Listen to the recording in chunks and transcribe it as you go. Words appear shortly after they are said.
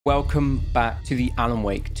Welcome back to the Alan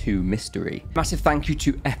Wake 2 mystery. Massive thank you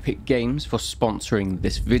to Epic Games for sponsoring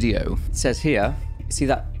this video. It says here, see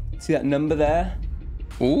that number there?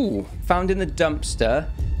 Ooh, found in the dumpster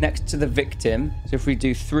next to the victim. So if we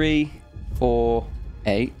do 3, 4,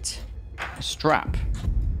 8, a strap.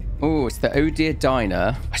 Oh, it's the Oh Dear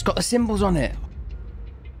Diner. It's got the symbols on it.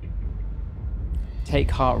 Take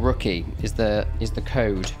Heart Rookie is the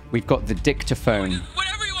code. We've got the dictaphone.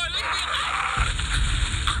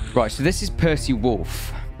 Right, so this is Percy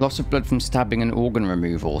Wolf. Loss of blood from stabbing and organ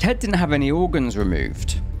removal. Ted didn't have any organs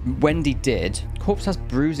removed. Wendy did. Corpse has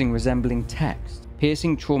bruising resembling text.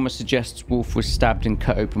 Piercing trauma suggests Wolf was stabbed and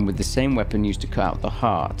cut open with the same weapon used to cut out the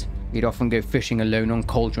heart. He'd often go fishing alone on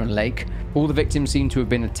Cauldron Lake. All the victims seem to have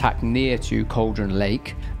been attacked near to Cauldron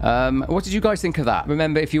Lake. What did you guys think of that?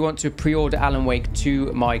 Remember, if you want to pre-order Alan Wake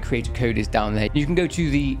 2, my creator code is down there. You can go to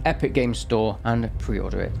the Epic Games Store and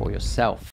pre-order it for yourself.